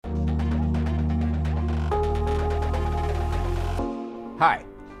Hi,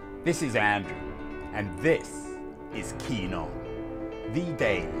 this is Andrew, and this is Keen On, the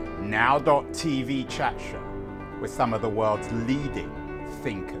daily now.tv chat show with some of the world's leading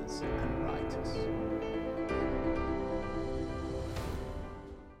thinkers and writers.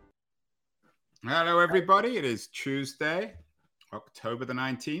 Hello, everybody. It is Tuesday, October the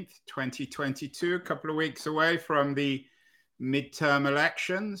 19th, 2022, a couple of weeks away from the midterm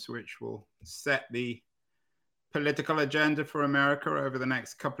elections, which will set the political agenda for America over the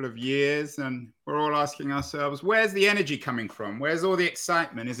next couple of years. And we're all asking ourselves, where's the energy coming from? Where's all the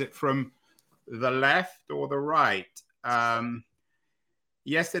excitement? Is it from the left or the right?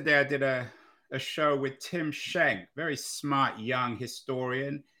 Yesterday, I did a show with Tim Schenck, very smart young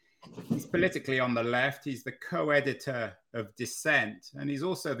historian. He's politically on the left. He's the co-editor of Dissent. And he's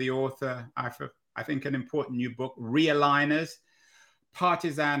also the author, I think, an important new book, Realigners,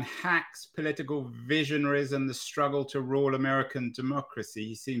 Partisan Hacks, Political Visionaries, and the Struggle to Rule American Democracy.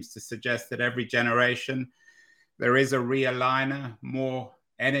 He seems to suggest that every generation there is a realigner, more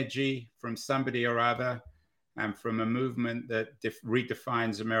energy from somebody or other, and from a movement that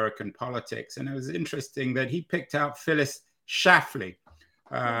redefines American politics. And it was interesting that he picked out Phyllis Schlafly,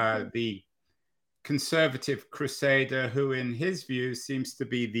 the conservative crusader who, in his view, seems to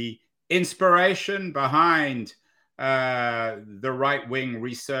be the inspiration behind the right-wing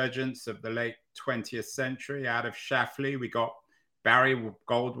resurgence of the late 20th century. Out of Schlafly, we got Barry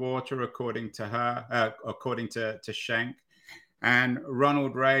Goldwater, according to Schenck, and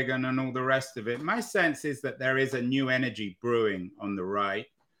Ronald Reagan and all the rest of it. My sense is that there is a new energy brewing on the right.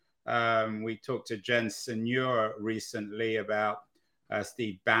 We talked to Jen Senor recently about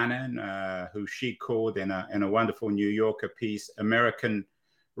Steve Bannon, who she called in a wonderful New Yorker piece, American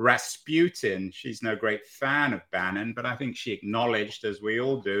Rasputin. She's no great fan of Bannon, but I think she acknowledged, as we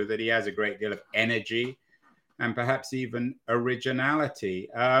all do, that he has a great deal of energy and perhaps even originality.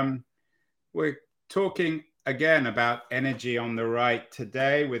 We're talking again about energy on the right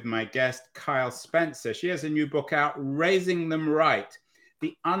today with my guest, Kyle Spencer. She has a new book out, Raising Them Right,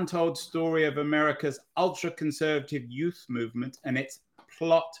 The Untold Story of America's Ultra-Conservative Youth Movement and Its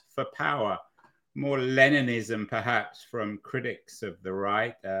Plot for Power. More Leninism, perhaps, from critics of the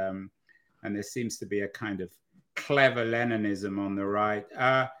right. And there seems to be a kind of clever Leninism on the right.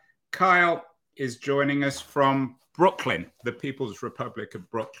 Kyle is joining us from Brooklyn, the People's Republic of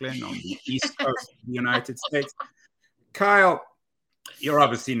Brooklyn on the East Coast of the United States. Kyle, you're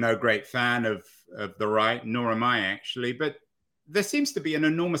obviously no great fan of the right, nor am I actually, but there seems to be an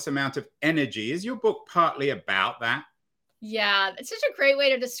enormous amount of energy. Is your book partly about that? Yeah, it's such a great way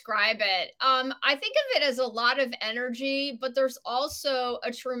to describe it. I think of it as a lot of energy, but there's also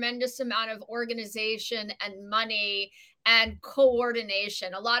a tremendous amount of organization and money and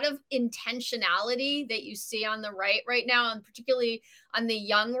coordination, a lot of intentionality that you see on the right now, and particularly on the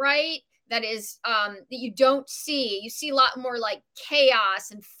young right. That is that you don't see. You see a lot more like chaos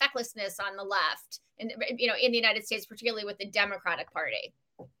and fecklessness on the left, and in the United States, particularly with the Democratic Party.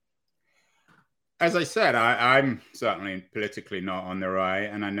 As I said, I'm certainly politically not on the right,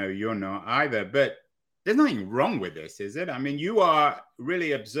 and I know you're not either, but there's nothing wrong with this, is it? I mean, you are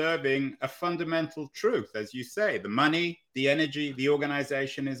really observing a fundamental truth, as you say. The money, the energy, the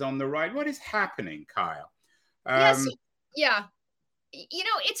organization is on the right. What is happening, Kyle? Yes, yeah.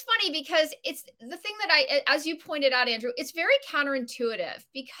 It's funny because it's the thing that as you pointed out, Andrew, it's very counterintuitive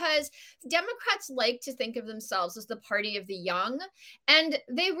because Democrats like to think of themselves as the party of the young, and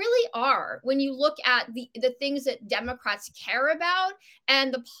they really are when you look at the things that Democrats care about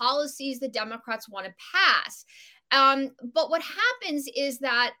and the policies that Democrats want to pass. But what happens is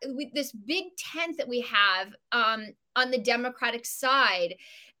that with this big tent that we have on the Democratic side,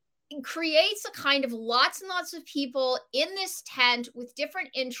 creates a kind of lots and lots of people in this tent with different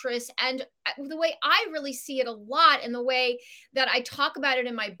interests. And the way I really see it a lot, and the way that I talk about it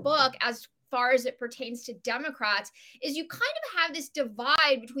in my book as far as it pertains to Democrats, is you kind of have this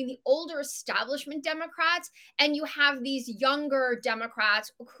divide between the older establishment Democrats and you have these younger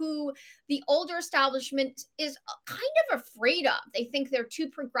Democrats who the older establishment is kind of afraid of. They think they're too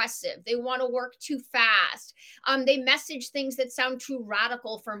progressive. They want to work too fast. They message things that sound too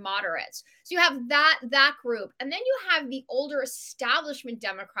radical for moderates. So you have that group. And then you have the older establishment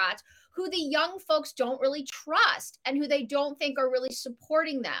Democrats who the young folks don't really trust and who they don't think are really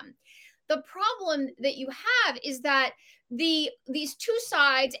supporting them. The problem that you have is that these two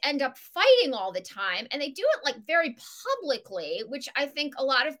sides end up fighting all the time, and they do it like very publicly, which I think a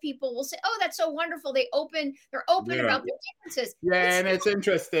lot of people will say, "Oh, that's so wonderful." They're open about their differences. Yeah, and it's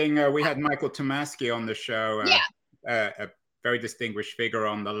interesting. We had Michael Tomasky on the show, a very distinguished figure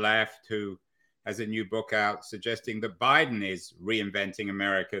on the left who has a new book out suggesting that Biden is reinventing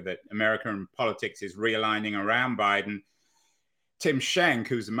America, that American politics is realigning around Biden. Tim Schenck,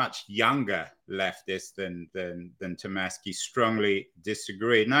 who's a much younger leftist than Tomasky, strongly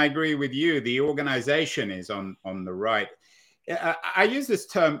disagreed. And I agree with you. The organization is on the right. I use this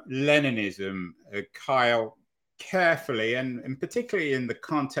term Leninism, Kyle, carefully, and particularly in the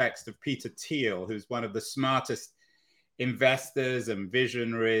context of Peter Thiel, who's one of the smartest investors and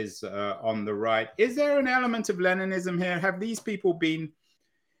visionaries on the right. Is there an element of Leninism here? Have these people been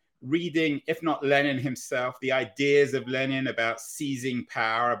reading, if not Lenin himself, the ideas of Lenin about seizing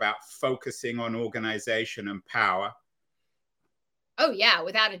power, about focusing on organization and power? Oh, yeah,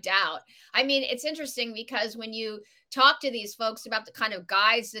 without a doubt. I mean, it's interesting because when you talk to these folks about the kind of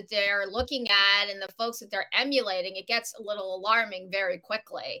guys that they're looking at and the folks that they're emulating, it gets a little alarming very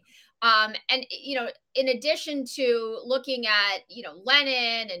quickly. And, you know, in addition to looking at, you know,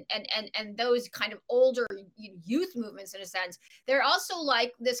 Lenin and those kind of older youth movements, in a sense, they're also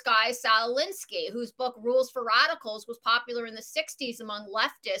like this guy, Saul Alinsky, whose book Rules for Radicals was popular in the 60s among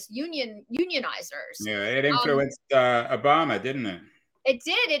leftist unionizers. Yeah, it influenced Obama, didn't it? It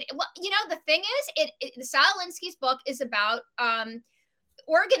did. Well, you know, the thing is, Saul Alinsky's book is about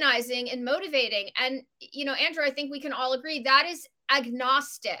organizing and motivating. And, you know, Andrew, I think we can all agree that is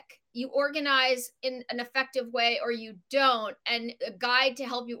agnostic. You organize in an effective way or you don't. And a guide to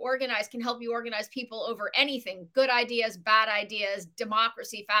help you organize can help you organize people over anything: good ideas, bad ideas,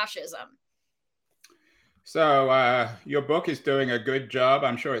 democracy, fascism. So your book is doing a good job.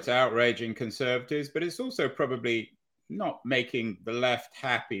 I'm sure it's outraging conservatives, but it's also probably not making the left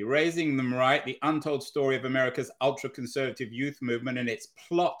happy. Raising Them Right, the untold story of America's ultra-conservative youth movement and its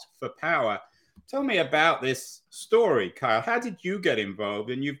plot for power. Tell me about this story, Kyle. How did you get involved?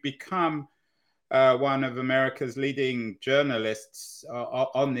 And you've become one of America's leading journalists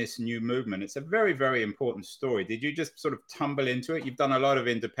on this new movement. It's a very, very important story. Did you just sort of tumble into it? You've done a lot of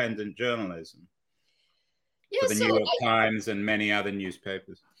independent journalism for the New York Times and many other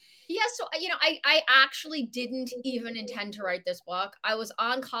newspapers. Yeah, so, you know, I actually didn't even intend to write this book. I was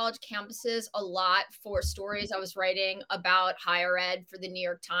on college campuses a lot for stories I was writing about higher ed for the New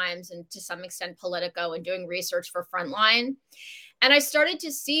York Times and to some extent Politico, and doing research for Frontline. And I started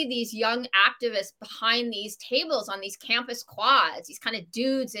to see these young activists behind these tables on these campus quads, these kind of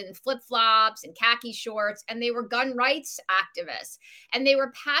dudes in flip-flops and khaki shorts, and they were gun rights activists. And they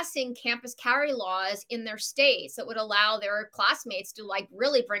were passing campus carry laws in their states that would allow their classmates to like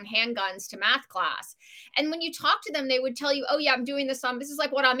really bring handguns to math class. And when you talk to them, they would tell you, oh yeah, I'm doing this this is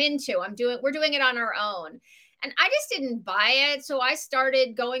like what I'm into. We're doing it on our own. And I just didn't buy it. So I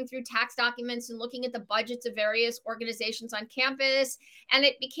started going through tax documents and looking at the budgets of various organizations on campus. And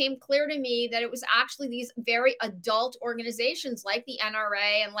it became clear to me that it was actually these very adult organizations like the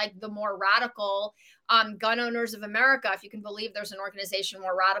NRA and like the more radical Gun Owners of America, if you can believe there's an organization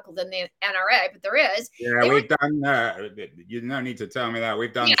more radical than the NRA, but there is. Yeah, we've done, you don't need to tell me that.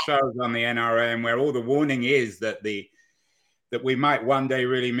 We've done shows on the NRA, and where all the warning is that we might one day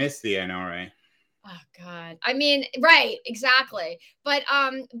really miss the NRA. Oh God. I mean, right, exactly. But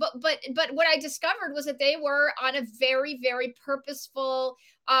what I discovered was that they were on a very, very purposeful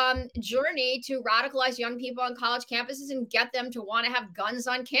journey to radicalize young people on college campuses and get them to want to have guns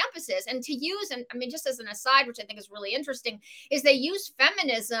on campuses and to use, and I mean, just as an aside, which I think is really interesting, is they use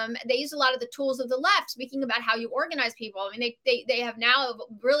feminism. They use a lot of the tools of the left, speaking about how you organize people. I mean, they have now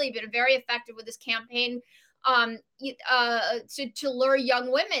really been very effective with this campaign to lure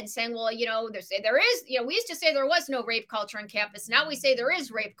young women, saying, well, you know, there is, you know, we used to say there was no rape culture on campus. Now we say there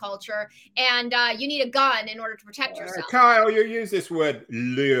is rape culture, and you need a gun in order to protect yourself. Kyle, you use this word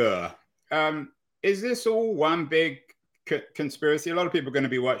lure. Is this all one big conspiracy? A lot of people are going to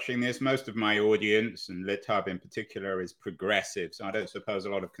be watching this. Most of my audience, and LitHub in particular, is progressive. So I don't suppose a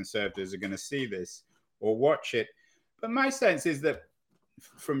lot of conservatives are going to see this or watch it. But my sense is that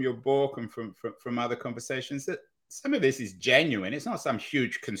from your book and from other conversations, that some of this is genuine. It's not some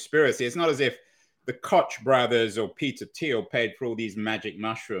huge conspiracy. It's not as if the Koch brothers or Peter Thiel paid for all these magic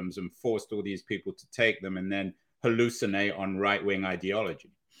mushrooms and forced all these people to take them and then hallucinate on right-wing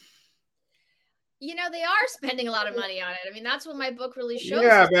ideology. You know, they are spending a lot of money on it. I mean, that's what my book really shows.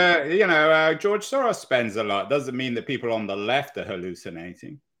 Yeah, but, you know, George Soros spends a lot. Doesn't mean that people on the left are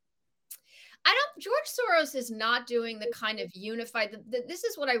hallucinating. George Soros is not doing the kind of unified, this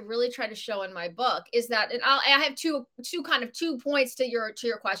is what I really try to show in my book, is that, and I have two points to your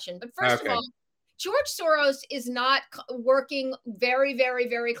question. But first of all, George Soros is not working very, very,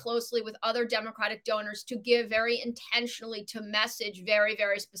 very closely with other Democratic donors to give very intentionally to message very,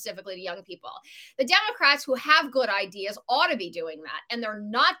 very specifically to young people. The Democrats who have good ideas ought to be doing that, and they're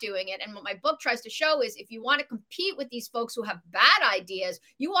not doing it. And what my book tries to show is if you want to compete with these folks who have bad ideas,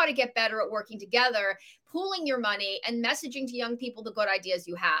 you ought to get better at working together, pooling your money and messaging to young people the good ideas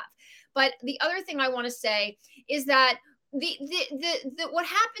you have. But the other thing I want to say is that what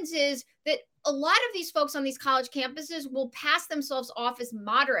happens is that a lot of these folks on these college campuses will pass themselves off as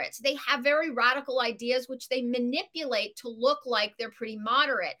moderates. They have very radical ideas, which they manipulate to look like they're pretty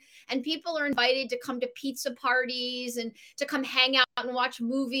moderate. And people are invited to come to pizza parties and to come hang out and watch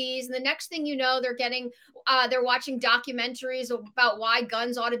movies. And the next thing you know, they're watching documentaries about why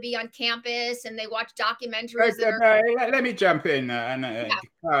guns ought to be on campus. And they watch documentaries. Let me jump in. I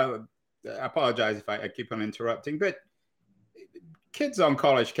apologize if I keep on interrupting, but kids on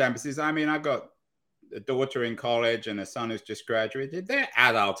college campuses, I mean, I've got a daughter in college and a son who's just graduated. They're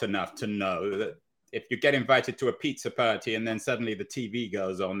adult enough to know that if you get invited to a pizza party and then suddenly the TV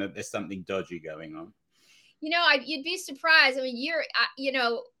goes on, that there's something dodgy going on. You'd be surprised. I mean,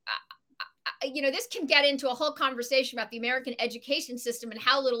 this can get into a whole conversation about the American education system and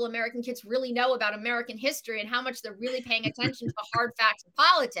how little American kids really know about American history and how much they're really paying attention to the hard facts of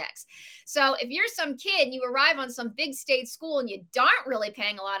politics. So if you're some kid and you arrive on some big state school and you aren't really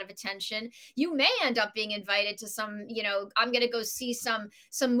paying a lot of attention, you may end up being invited to some, I'm going to go see some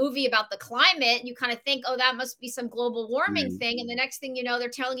movie about the climate. And you kind of think, oh, that must be some global warming thing. And the next thing you know, they're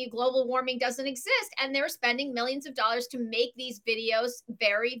telling you global warming doesn't exist. And they're spending millions of dollars to make these videos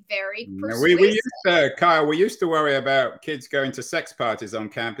very, very persuasive. We used to worry about kids going to sex parties on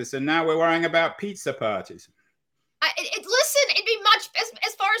campus, and now we're worrying about pizza parties. Listen, it'd be much,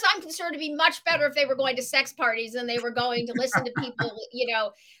 as far as I'm concerned, it'd be much better if they were going to sex parties than they were going to listen to people,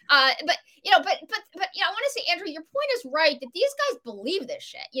 But I want to say, Andrew, your point is right that these guys believe this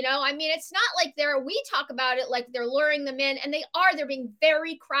shit. I mean, it's not like we talk about it like they're luring them in, and they're being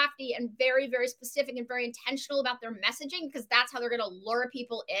very crafty and very, very specific and very intentional about their messaging because that's how they're going to lure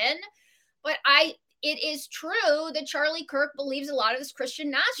people in. But it is true that Charlie Kirk believes a lot of this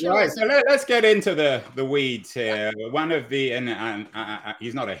Christian nationalism. Right, so let's get into the weeds here. Yeah. One of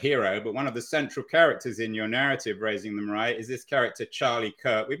he's not a hero, but one of the central characters in your narrative, Raising Them Right, is this character, Charlie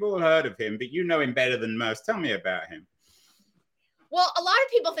Kirk. We've all heard of him, but you know him better than most. Tell me about him. Well, a lot of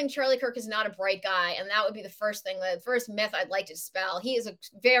people think Charlie Kirk is not a bright guy, and that would be the first myth I'd like to dispel. He is a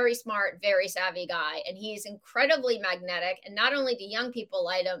very smart, very savvy guy, and he's incredibly magnetic. And not only do young people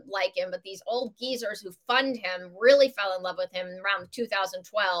like him, but these old geezers who fund him really fell in love with him around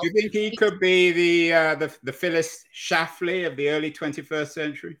 2012. Do you think he could be the Phyllis Schlafly of the early 21st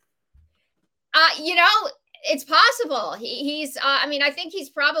century? It's possible. I think he's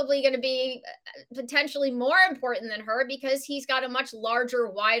probably going to be potentially more important than her because he's got a much larger,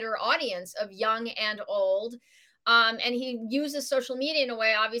 wider audience of young and old. And he uses social media in a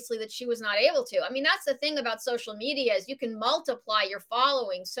way, obviously, that she was not able to. I mean, that's the thing about social media is you can multiply your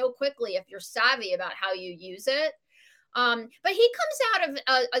following so quickly if you're savvy about how you use it. But he comes out of,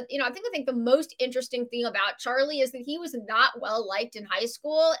 I think the most interesting thing about Charlie is that he was not well liked in high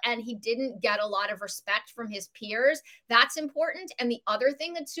school and he didn't get a lot of respect from his peers. That's important. And the other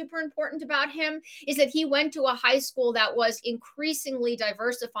thing that's super important about him is that he went to a high school that was increasingly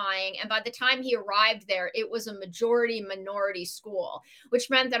diversifying. And by the time he arrived there, it was a majority minority school, which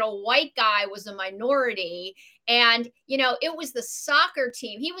meant that a white guy was a minority. And, it was the soccer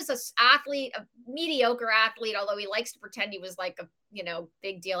team. He was a mediocre athlete, although he likes to pretend he was like a,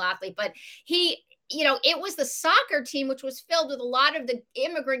 big deal athlete. But it was the soccer team, which was filled with a lot of the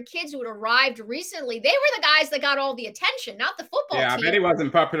immigrant kids who had arrived recently. They were the guys that got all the attention, not the football team. Yeah, I bet he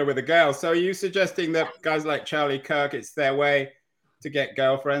wasn't popular with the girls. So are you suggesting that guys like Charlie Kirk, it's their way to get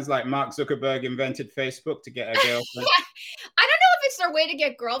girlfriends, like Mark Zuckerberg invented Facebook to get a girlfriend? I don't know if it's their way to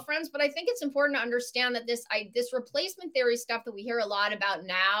get girlfriends, but I think it's important to understand that this replacement theory stuff that we hear a lot about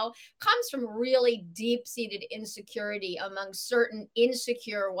now comes from really deep-seated insecurity among certain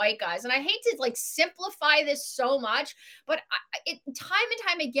insecure white guys. And I hate to simplify this so much, but time and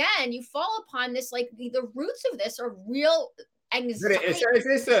time again, you fall upon this, the roots of this are real anxiety.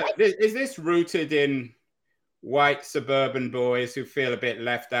 Is this rooted in white suburban boys who feel a bit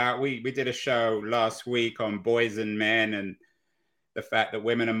left out? We did a show last week on boys and men and the fact that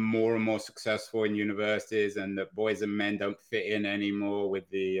women are more and more successful in universities and that boys and men don't fit in anymore with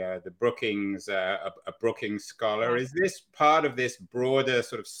the Brookings, a Brookings scholar. Is this part of this broader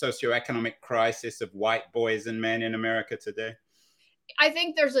sort of socioeconomic crisis of white boys and men in America today? I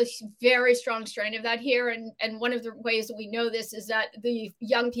think there's a very strong strain of that here. And one of the ways that we know this is that the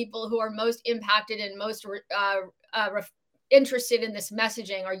young people who are most impacted and most interested in this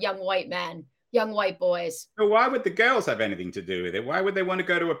messaging are young white men, young white boys. So why would the girls have anything to do with it? Why would they want to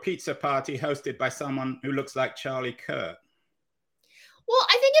go to a pizza party hosted by someone who looks like Charlie Kirk? Well,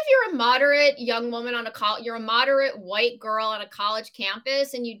 I think if you're a moderate young woman on you're a moderate white girl on a college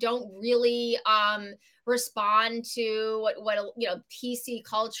campus, and you don't really respond to what PC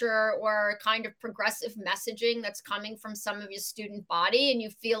culture or kind of progressive messaging that's coming from some of your student body, and you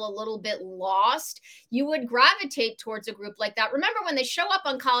feel a little bit lost, you would gravitate towards a group like that. Remember, when they show up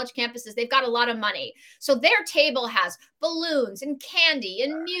on college campuses, they've got a lot of money, so their table has balloons and candy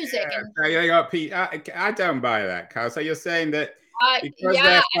and music. I don't buy that, Carl. So you're saying that because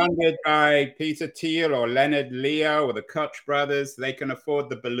they're funded by Peter Thiel or Leonard Leo or the Koch brothers, they can afford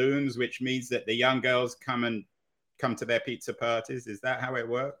the balloons, which means that the young girls come to their pizza parties. Is that how it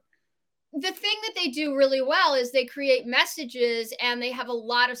works? The thing that they do really well is they create messages, and they have a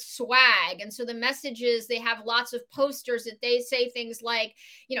lot of swag. And so the messages, they have lots of posters that they say things like,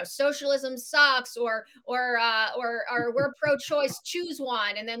 socialism sucks, or we're pro-choice, choose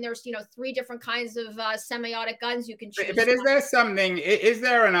one. And then there's, 3 different kinds of semiotic guns you can choose. But is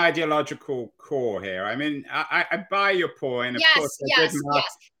there an ideological core here? I mean, I buy your point. Of course, yes.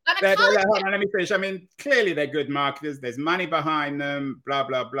 Hold on, let me finish. I mean, clearly they're good marketers. There's money behind them, blah,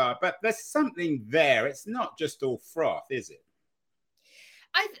 blah, blah. But there's something there. It's not just all froth, is it?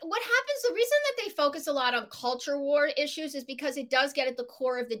 What happens, the reason that they focus a lot on culture war issues is because it does get at the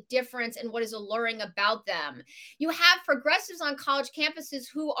core of the difference and what is alluring about them. You have progressives on college campuses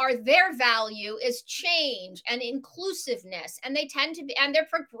who their value is change and inclusiveness, and they tend to be, and they're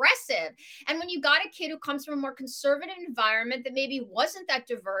progressive. And when you got a kid who comes from a more conservative environment that maybe wasn't that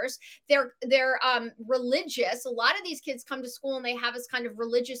diverse, they're religious. A lot of these kids come to school and they have this kind of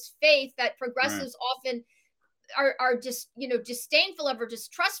religious faith that progressives often are just, disdainful of or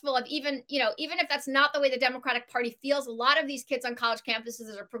distrustful of, even if that's not the way the Democratic Party feels. A lot of these kids on college campuses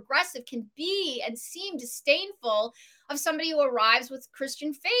that are progressive can be and seem disdainful of somebody who arrives with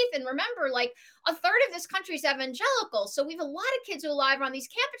Christian faith. And remember, like, a third of this country is evangelical. So we have a lot of kids who arrive on these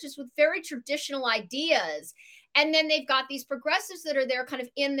campuses with very traditional ideas. And then they've got these progressives that are there kind of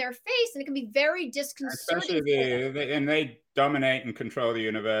in their face, and it can be very disconcerting. Especially and they dominate and control the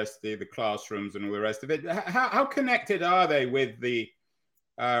university, the classrooms, and all the rest of it. How connected are they with the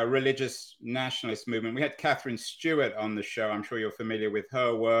religious nationalist movement? We had Catherine Stewart on the show. I'm sure you're familiar with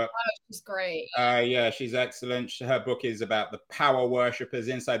her work. Oh, she's great. Yeah, she's excellent. Her book is about the power worshippers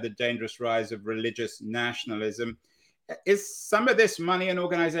inside the dangerous rise of religious nationalism. Is some of this money and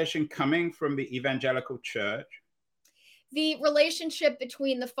organization coming from the evangelical church? The relationship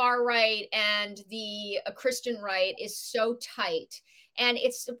between the far right and the Christian right is so tight. And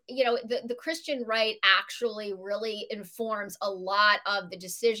it's, the Christian right actually really informs a lot of the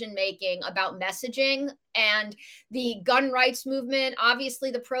decision-making about messaging. And the gun rights movement,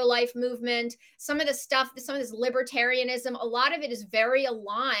 obviously the pro-life movement, some of this libertarianism, a lot of it is very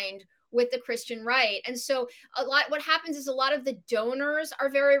aligned with the Christian right. And so what happens is a lot of the donors are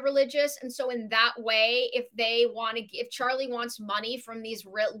very religious. And so in that way, if Charlie wants money from these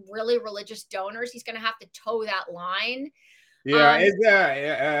really religious donors, he's going to have to toe that line. Yeah.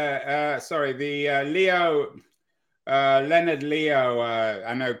 Leonard Leo,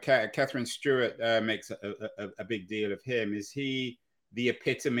 I know Catherine Stewart makes a big deal of him. Is he the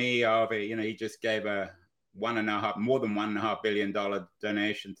epitome of it? He just gave more than $1.5 billion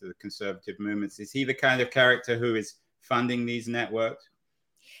donation to the conservative movements. Is he the kind of character who is funding these networks?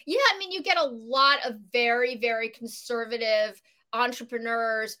 Yeah, I mean, you get a lot of very, very conservative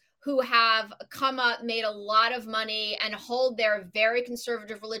entrepreneurs who have come up, made a lot of money, and hold their very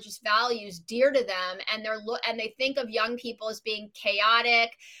conservative religious values dear to them. And they think of young people as being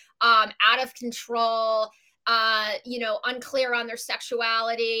chaotic, out of control, unclear on their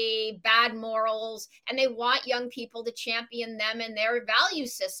sexuality, bad morals, and they want young people to champion them and their value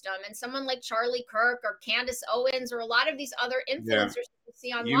system. And someone like Charlie Kirk or Candace Owens or a lot of these other influencers you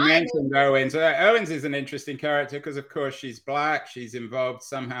see online. You mentioned Owens. Owens is an interesting character because, of course, she's Black. She's involved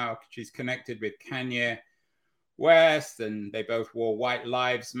somehow. She's connected with Kanye West, and they both wore White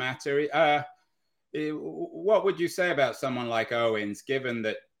Lives Matter. What would you say about someone like Owens, given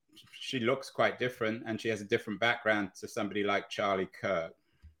that she looks quite different and she has a different background to somebody like Charlie Kirk?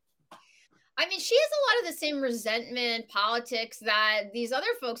 I mean, she has a lot of the same resentment politics that these other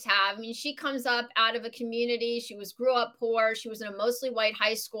folks have. I mean, she comes up out of a community. Grew up poor. She was in a mostly white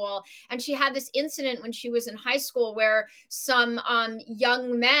high school. And she had this incident when she was in high school where some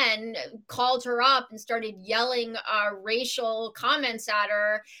young men called her up and started yelling racial comments at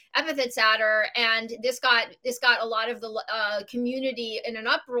her, epithets at her. And this got a lot of the community in an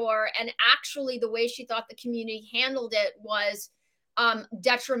uproar. And actually, the way she thought the community handled it was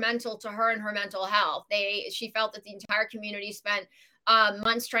detrimental to her and her mental health. She felt that the entire community spent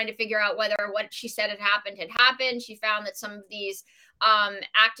months trying to figure out whether what she said had happened. She found that some of these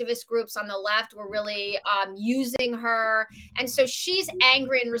activist groups on the left were really using her. And so she's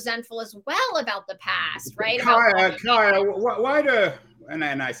angry and resentful as well about the past, right? Kaya, why do, and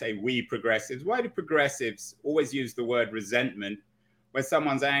then I say we progressives, why do progressives always use the word resentment when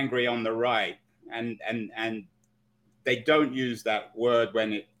someone's angry on the right? And they don't use that word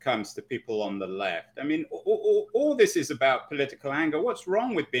when it comes to people on the left. I mean, all this is about political anger. What's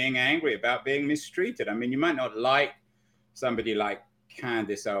wrong with being angry about being mistreated? I mean, you might not like somebody like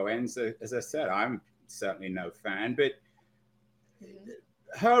Candace Owens. As I said, I'm certainly no fan, but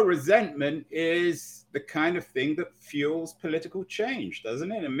her resentment is the kind of thing that fuels political change,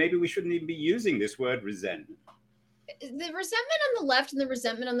 doesn't it? And maybe we shouldn't even be using this word resentment. The resentment on the left and the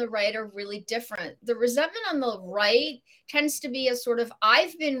resentment on the right are really different. The resentment on the right tends to be a sort of,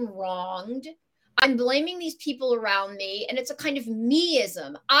 I've been wronged, I'm blaming these people around me, and it's a kind of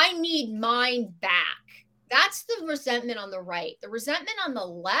meism. I need mine back. That's the resentment on the right. The resentment on the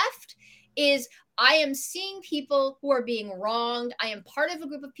left is, I am seeing people who are being wronged. I am part of a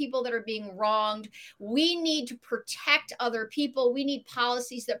group of people that are being wronged. We need to protect other people. We need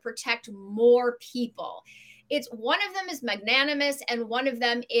policies that protect more people. It's one of them is magnanimous and one of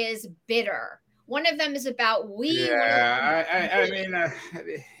them is bitter. One of them is about we. Yeah, I mean,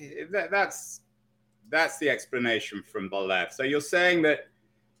 that's the explanation from the left. So you're saying that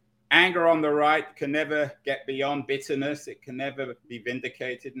anger on the right can never get beyond bitterness. It can never be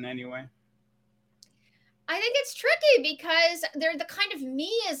vindicated in any way. I think it's tricky because they're the kind of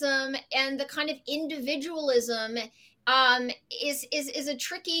meism and the kind of individualism is a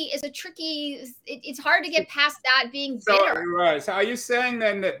tricky it's hard to get past that being bitter. Right. So are you saying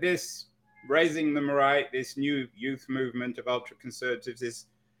then that this Raising the Right, this new youth movement of ultra conservatives, is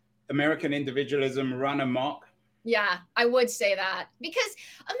American individualism run amok? Yeah, I would say that, because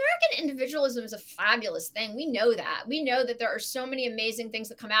American individualism is a fabulous thing. We know that. We know that there are so many amazing things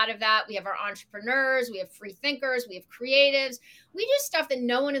that come out of that. We have our entrepreneurs, we have free thinkers, we have creatives. We do stuff that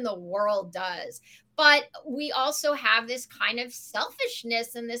no one in the world does. But we also have this kind of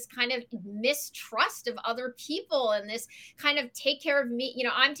selfishness and this kind of mistrust of other people and this kind of take care of me,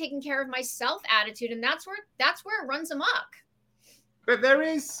 I'm taking care of myself attitude. And that's where it runs amok. But there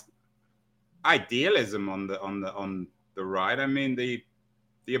is idealism on the right. I mean, the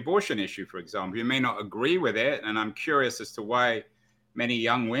abortion issue, for example, you may not agree with it, and I'm curious as to why many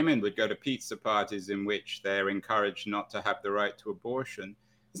young women would go to pizza parties in which they're encouraged not to have the right to abortion.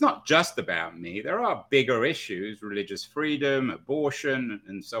 It's not just about me. There are bigger issues: religious freedom, abortion,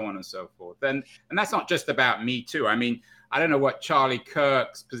 and so on and so forth. And that's not just about Me Too. I mean, I don't know what Charlie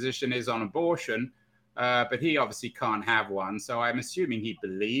Kirk's position is on abortion, but he obviously can't have one. So I'm assuming he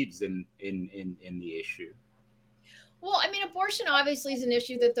believes in the issue. Well, I mean, abortion obviously is an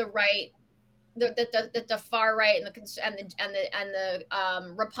issue that the right, that the far right and the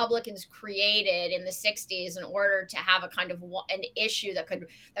Republicans created in the 60s in order to have a kind of an issue that could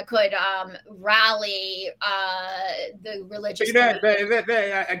rally the religious.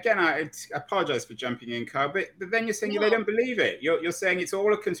 Again, I apologize for jumping in, Carl, but then you're saying they don't believe it. You're saying it's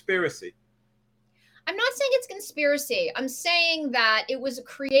all a conspiracy. I'm not saying it's conspiracy. I'm saying that it was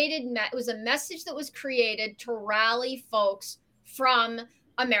a message that was created to rally folks from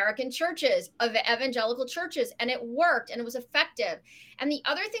American churches, of evangelical churches, and it worked and it was effective. And the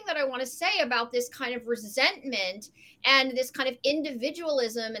other thing that I want to say about this kind of resentment and this kind of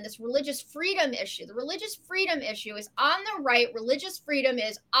individualism and this religious freedom issue, the religious freedom issue is on the right. Religious freedom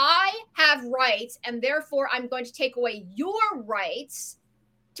is, I have rights and therefore I'm going to take away your rights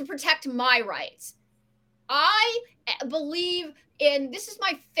to protect my rights. I believe in, this is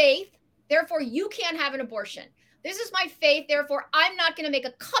my faith, therefore you can't have an abortion. This is my faith, therefore I'm not going to make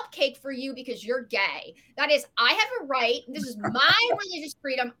a cupcake for you because you're gay. That is, I have a right. This is my religious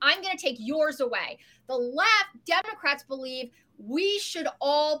freedom. I'm going to take yours away. The left, Democrats believe we should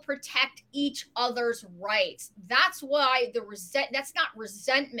all protect each other's rights. That's why that's not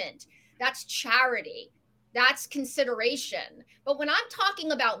resentment. That's charity. That's consideration. But when I'm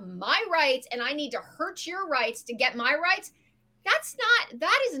talking about my rights and I need to hurt your rights to get my rights,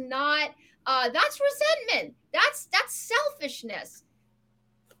 that is not That's resentment. That's selfishness.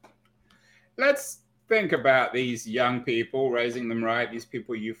 Let's think about these young people, raising them right, these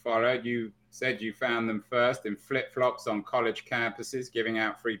people you followed. You said you found them first in flip-flops on college campuses, giving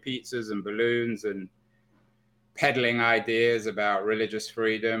out free pizzas and balloons and peddling ideas about religious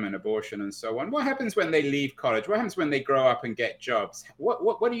freedom and abortion and so on. What happens when they leave college? What happens when they grow up and get jobs?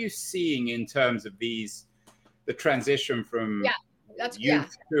 What are you seeing in terms of the transition from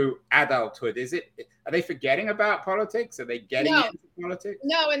youth to adulthood? Are they forgetting about politics? Are they getting into politics?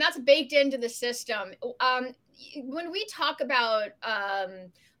 No, and that's baked into the system. When we talk about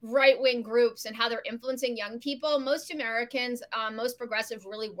right-wing groups and how they're influencing young people, most Americans, most progressives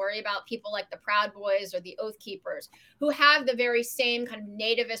really worry about people like the Proud Boys or the Oath Keepers, who have the very same kind of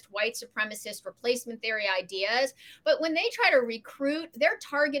nativist, white supremacist replacement theory ideas. But when they try to recruit, they're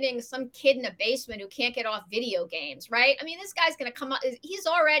targeting some kid in a basement who can't get off video games, right? I mean, this guy's going to come up, he's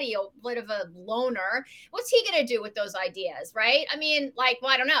already a bit of a loner. What's he going to do with those ideas, right? I mean, like,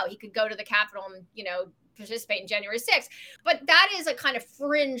 well, I don't know. He could go to the Capitol and, participate in January 6th. But that is a kind of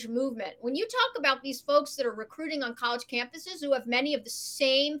fringe movement. When you talk about these folks that are recruiting on college campuses who have many of the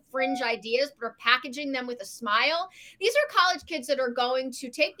same fringe ideas, but are packaging them with a smile, these are college kids that are going to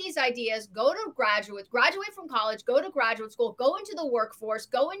take these ideas, go to graduate from college, go to graduate school, go into the workforce,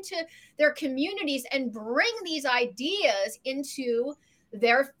 go into their communities and bring these ideas into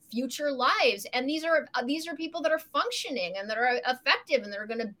their future lives. And these are people that are functioning and that are effective and that are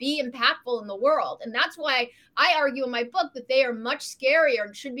going to be impactful in the world. And that's why I argue in my book that they are much scarier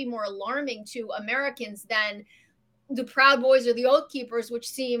and should be more alarming to Americans than the Proud Boys or the Oath Keepers, which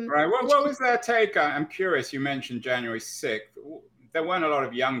seem... Right. What was their take? I'm curious. You mentioned January 6th. There weren't a lot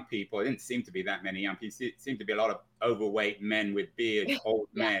of young people. It didn't seem to be that many young people. It seemed to be a lot of overweight men with beards, old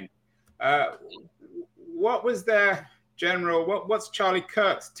men. What was their... what's Charlie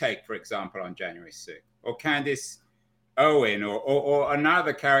Kirk's take, for example, on January 6th? Or Candace Owen, or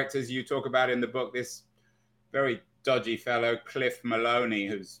another characters you talk about in the book, this very dodgy fellow, Cliff Maloney,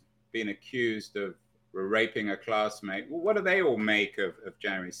 who's been accused of raping a classmate. What do they all make of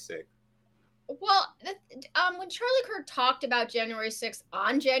January 6th? Well, when Charlie Kirk talked about January 6th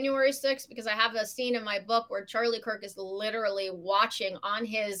on January 6th, because I have a scene in my book where Charlie Kirk is literally watching on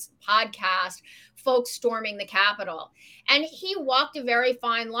his podcast folks storming the Capitol. And he walked a very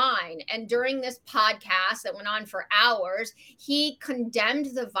fine line. And during this podcast that went on for hours, he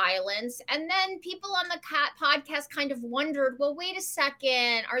condemned the violence. And then people on the podcast kind of wondered, well, wait a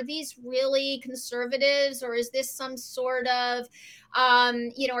second, are these really conservatives, or is this some sort of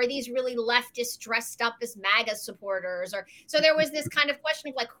are these really leftists dressed up as MAGA supporters? Or so there was this kind of question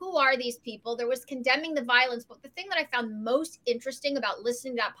of like, who are these people? There was condemning the violence. But the thing that I found most interesting about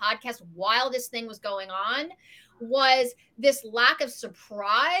listening to that podcast while this thing was going on was this lack of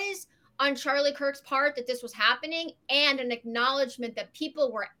surprise on Charlie Kirk's part that this was happening, and an acknowledgement that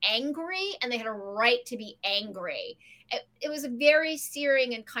people were angry and they had a right to be angry. It was a very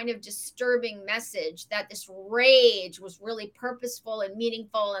searing and kind of disturbing message that this rage was really purposeful and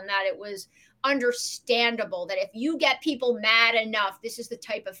meaningful, and that it was understandable that if you get people mad enough, this is the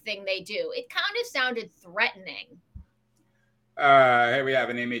type of thing they do. It kind of sounded threatening. Here we have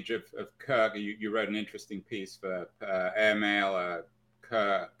an image of Kirk. You wrote an interesting piece for Airmail,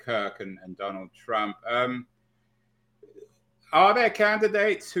 Kirk and Donald Trump. Are there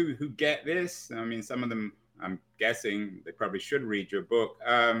candidates who get this? I mean, some of them, I'm guessing, they probably should read your book.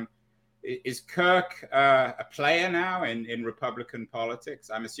 Is Kirk a player now in Republican politics?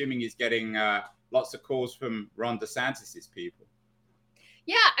 I'm assuming he's getting lots of calls from Ron DeSantis' people.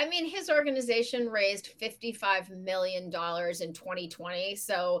 Yeah, I mean, his organization raised $55 million in 2020.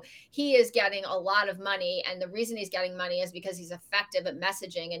 So he is getting a lot of money. And the reason he's getting money is because he's effective at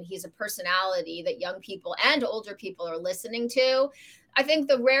messaging, and he's a personality that young people and older people are listening to. I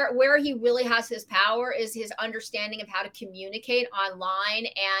think where he really has his power is his understanding of how to communicate online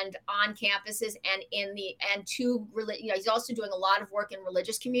and on campuses and he's also doing a lot of work in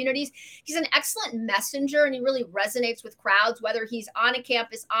religious communities. He's an excellent messenger, and he really resonates with crowds, whether he's on a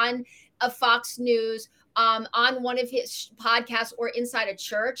campus, on a Fox News, on one of his podcasts, or inside a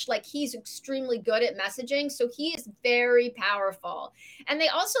church. Like, he's extremely good at messaging. So he is very powerful. And they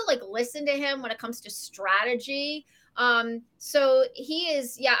also listen to him when it comes to strategy. So he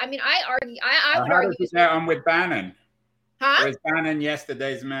is, I mean, I would argue. How does he get on with Bannon? Huh? Or is Bannon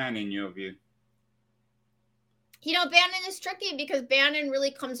yesterday's man in your view? Bannon is tricky because Bannon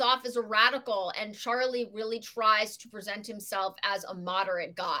really comes off as a radical, and Charlie really tries to present himself as a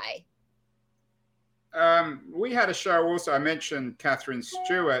moderate guy. We had a show also, I mentioned Catherine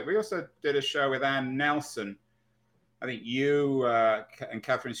Stewart. We also did a show with Ann Nelson I think you and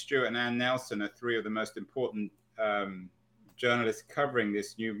Catherine Stewart and Ann Nelson are three of the most important journalists covering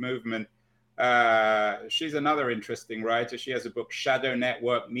this new movement. She's another interesting writer. She has a book, Shadow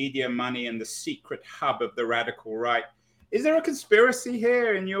Network, Media, Money, and the Secret Hub of the Radical Right. Is there a conspiracy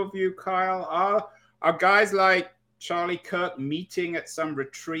here, in your view, Kyle? Are guys like Charlie Kirk meeting at some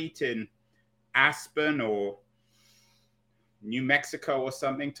retreat in Aspen or New Mexico or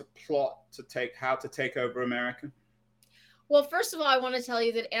something to plot how to take over America? Well, first of all, I want to tell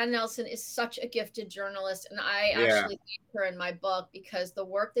you that Ann Nelson is such a gifted journalist, and I actually thank her in my book because the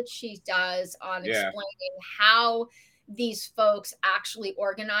work that she does on explaining how these folks actually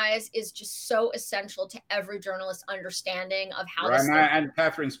organize is just so essential to every journalist's understanding of how this and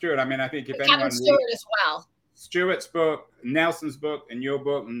Catherine Stewart. I mean, I think if anyone Stewart as well. Stewart's book, Nelson's book, and your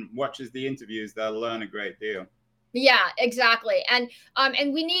book, and watches the interviews, they'll learn a great deal. Yeah, exactly. And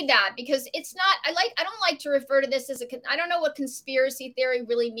we need that because it's not, I don't like to refer to this as I don't know what conspiracy theory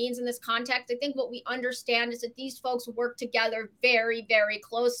really means in this context. I think what we understand is that these folks work together very, very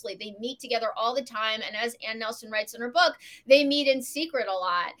closely. They meet together all the time. And as Ann Nelson writes in her book, they meet in secret a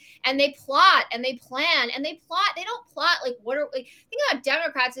lot and they plot and they plan and they plot. They don't plot like think about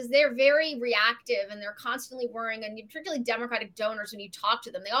Democrats is they're very reactive and they're constantly worrying, and particularly Democratic donors when you talk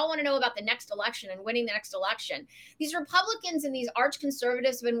to them, they all want to know about the next election and winning the next election. These Republicans and these arch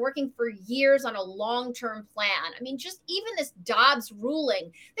conservatives have been working for years on a long-term plan. I mean, just even this Dobbs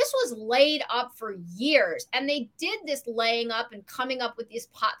ruling, this was laid up for years. And they did this laying up and coming up with these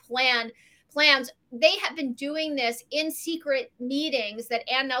plans. They have been doing this in secret meetings that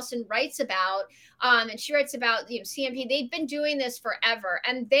Ann Nelson writes about. And she writes about CMP. They've been doing this forever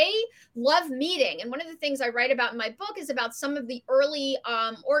and they love meeting. And one of the things I write about in my book is about some of the early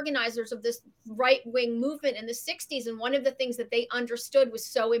organizers of this right-wing movement in the 60s. And one of the things that they understood was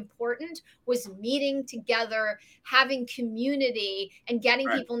so important was meeting together, having community, and getting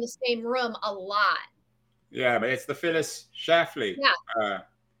people in the same room a lot. Yeah, but it's the Phyllis Schlafly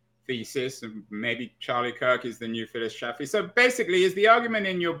thesis, and maybe Charlie Kirk is the new Phyllis Schlafly. So basically, is the argument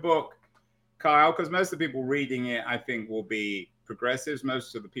in your book, Kyle, because most of the people reading it, I think, will be progressives.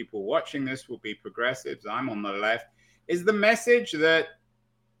 Most of the people watching this will be progressives. I'm on the left. Is the message that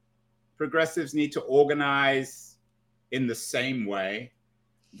progressives need to organize in the same way,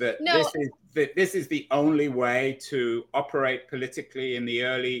 that this is the only way to operate politically in the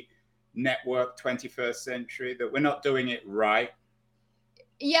early network 21st century, that we're not doing it right?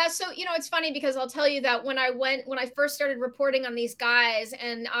 Yeah, so it's funny because I'll tell you that when I first started reporting on these guys,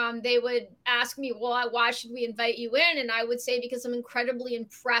 and they would ask me, well, why should we invite you in? And I would say, because I'm incredibly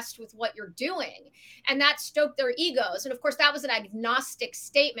impressed with what you're doing. And that stoked their egos. And of course, that was an agnostic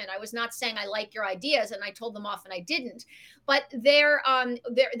statement. I was not saying I like your ideas, and I told them off and I didn't. But their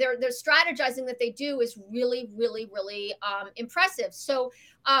strategizing that they do is really, really, really impressive. So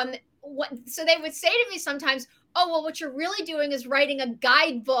so they would say to me sometimes, oh, well, what you're really doing is writing a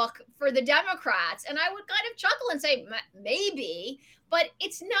guidebook for the Democrats. And I would kind of chuckle and say, maybe, but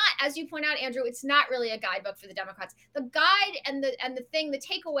it's not, as you point out, Andrew, it's not really a guidebook for the Democrats. The guide and the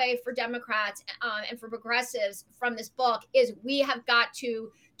takeaway for Democrats and for progressives from this book is we have got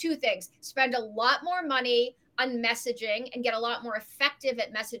to, two things: spend a lot more money on messaging and get a lot more effective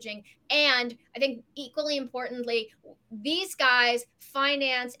at messaging. And I think equally importantly, these guys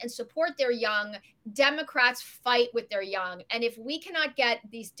finance and support their young. Democrats fight with their young. And if we cannot get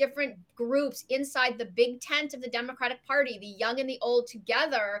these different groups inside the big tent of the Democratic Party, the young and the old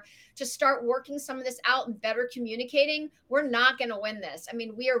together, to start working some of this out and better communicating, we're not going to win this. I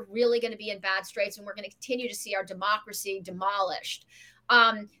mean, we are really going to be in bad straits, and we're going to continue to see our democracy demolished.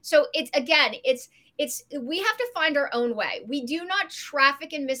 So we have to find our own way. We do not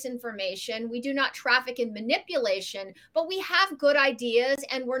traffic in misinformation. We do not traffic in manipulation, but we have good ideas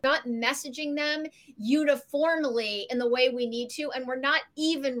and we're not messaging them uniformly in the way we need to. And we're not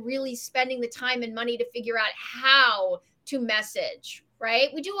even really spending the time and money to figure out how to message, right?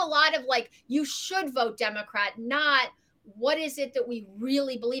 We do a lot of you should vote Democrat, not what is it that we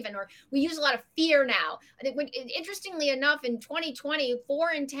really believe in? Or we use a lot of fear now. I think interestingly enough, in 2020,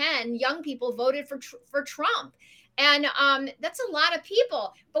 4 in 10 young people voted for Trump. And that's a lot of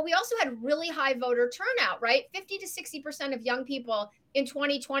people. But we also had really high voter turnout, right? 50 to 60% of young people in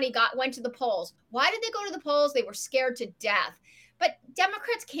 2020 went to the polls. Why did they go to the polls? They were scared to death. But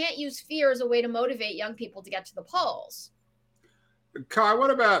Democrats can't use fear as a way to motivate young people to get to the polls. Kai, what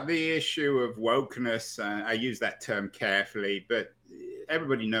about the issue of wokeness? I use that term carefully, but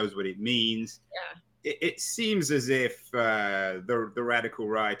everybody knows what it means. Yeah. It seems as if the radical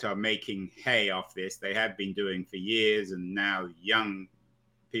right are making hay off this. They have been doing for years, and now young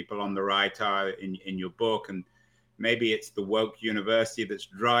people on the right are in your book, and maybe it's the woke university that's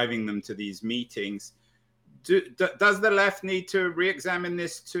driving them to these meetings. Does the left need to re-examine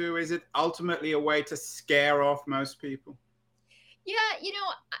this too? Is it ultimately a way to scare off most people? Yeah,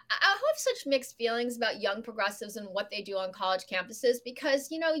 I have such mixed feelings about young progressives and what they do on college campuses because,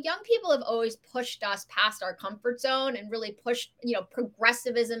 young people have always pushed us past our comfort zone and really pushed,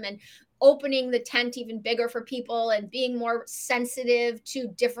 progressivism and opening the tent even bigger for people and being more sensitive to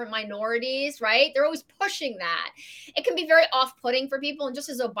different minorities, right? They're always pushing that. It can be very off-putting for people. And just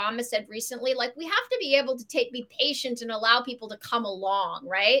as Obama said recently, like we have to be able to be patient and allow people to come along,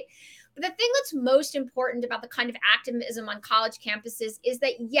 right? But the thing that's most important about the kind of activism on college campuses is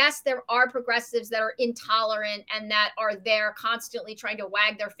that, yes, there are progressives that are intolerant and that are there constantly trying to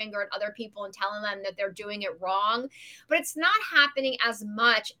wag their finger at other people and telling them that they're doing it wrong. But it's not happening as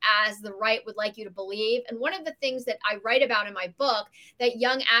much as the right would like you to believe. And one of the things that I write about in my book that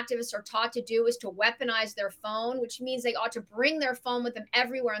young activists are taught to do is to weaponize their phone, which means they ought to bring their phone with them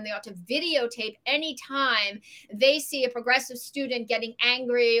everywhere and they ought to videotape anytime they see a progressive student getting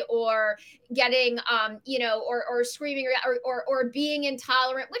angry or getting or screaming or being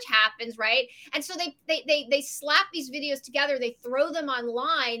intolerant, which happens, right? And so they slap these videos together, they throw them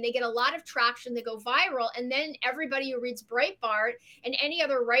online, they get a lot of traction, they go viral, and then everybody who reads Breitbart and any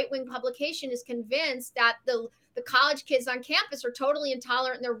other right-wing publication is convinced that the college kids on campus are totally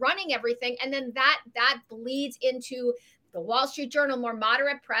intolerant and they're running everything, and then that bleeds into the Wall Street Journal, more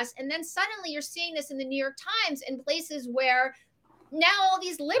moderate press, and then suddenly you're seeing this in the New York Times in places where now all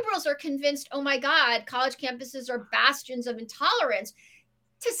these liberals are convinced, oh my God, college campuses are bastions of intolerance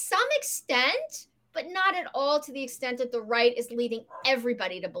to some extent, but not at all to the extent that the right is leading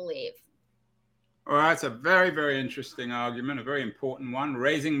everybody to believe. Well, that's a very, very interesting argument, a very important one.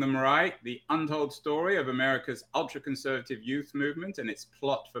 Raising Them Right, the untold story of America's ultra-conservative youth movement and its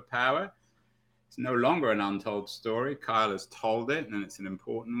plot for power. It's no longer an untold story. Kyle has told it, and it's an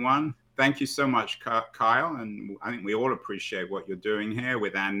important one. Thank you so much, Kyle. And I think we all appreciate what you're doing here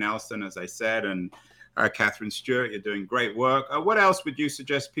with Ann Nelson, as I said, and Catherine Stewart. You're doing great work. What else would you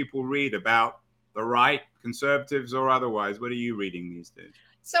suggest people read about the right, conservatives or otherwise? What are you reading these days?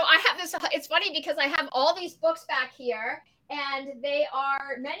 So I have this, it's funny because I have all these books back here, and they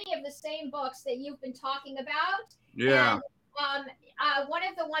are many of the same books that you've been talking about. Yeah. And, one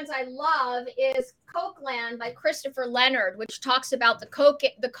of the ones I love is Cokeland by Christopher Leonard, which talks about the Coke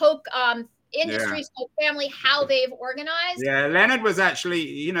industry, Coke family, how they've organized. Yeah, Leonard was actually,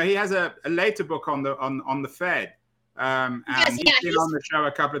 he has a later book on the Fed. And he's been on the show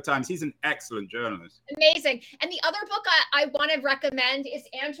a couple of times. He's an excellent journalist. Amazing. And the other book I want to recommend is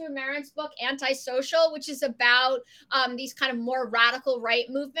Andrew Marant's book, Antisocial, which is about these kind of more radical right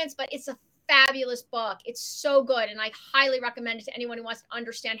movements, but it's a fabulous book. It's so good. And I highly recommend it to anyone who wants to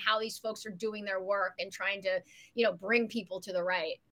understand how these folks are doing their work and trying to, bring people to the right.